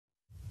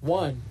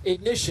1.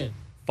 Ignition.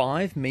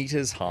 5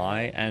 metres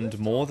high and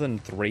more than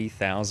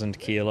 3,000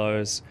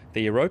 kilos,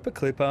 the Europa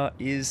Clipper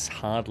is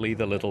hardly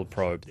the little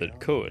probe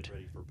that could.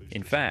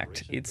 In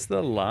fact, it's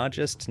the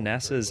largest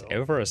NASA's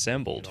ever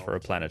assembled for a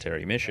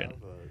planetary mission,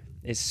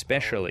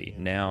 especially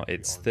now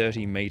its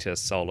 30-metre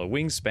solar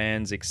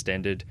wingspan's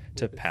extended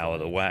to power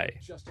the way.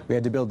 We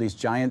had to build these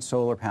giant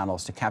solar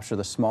panels to capture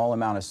the small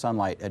amount of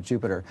sunlight at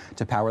Jupiter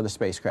to power the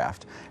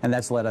spacecraft, and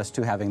that's led us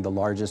to having the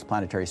largest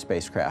planetary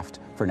spacecraft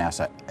for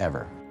NASA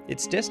ever.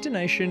 Its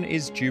destination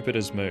is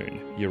Jupiter's moon,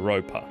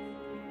 Europa.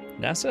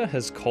 NASA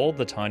has called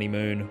the tiny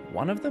moon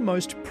one of the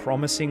most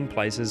promising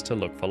places to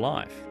look for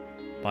life.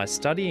 By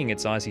studying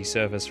its icy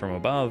surface from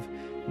above,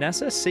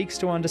 NASA seeks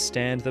to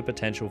understand the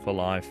potential for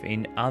life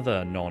in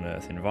other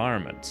non-Earth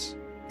environments.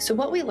 So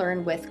what we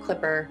learned with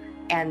Clipper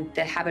and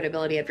the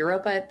habitability of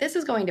Europa, this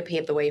is going to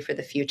pave the way for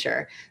the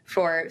future,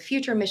 for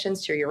future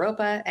missions to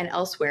Europa and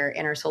elsewhere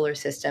in our solar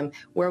system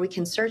where we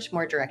can search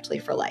more directly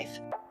for life.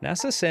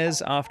 NASA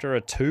says after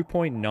a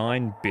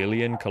 2.9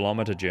 billion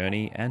kilometre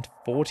journey and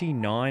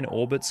 49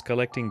 orbits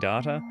collecting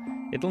data,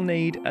 it'll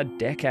need a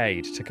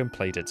decade to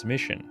complete its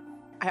mission.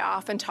 I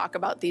often talk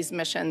about these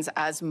missions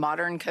as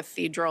modern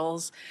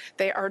cathedrals.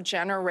 They are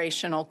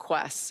generational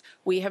quests.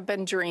 We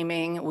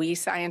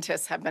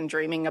scientists have been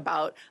dreaming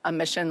about a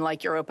mission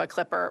like Europa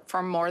Clipper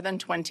for more than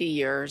 20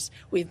 years.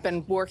 We've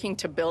been working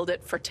to build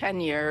it for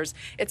 10 years.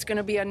 It's going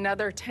to be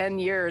another 10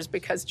 years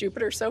because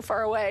Jupiter's so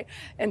far away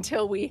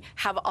until we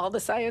have all the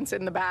science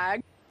in the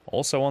bag.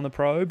 Also on the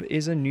probe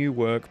is a new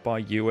work by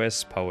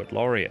US Poet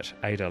Laureate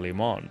Ada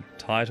Limon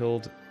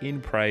titled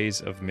In Praise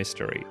of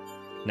Mystery.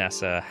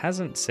 NASA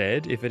hasn't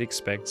said if it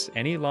expects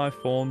any life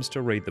forms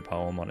to read the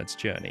poem on its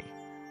journey.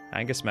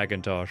 Angus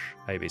Mackintosh,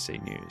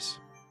 ABC News.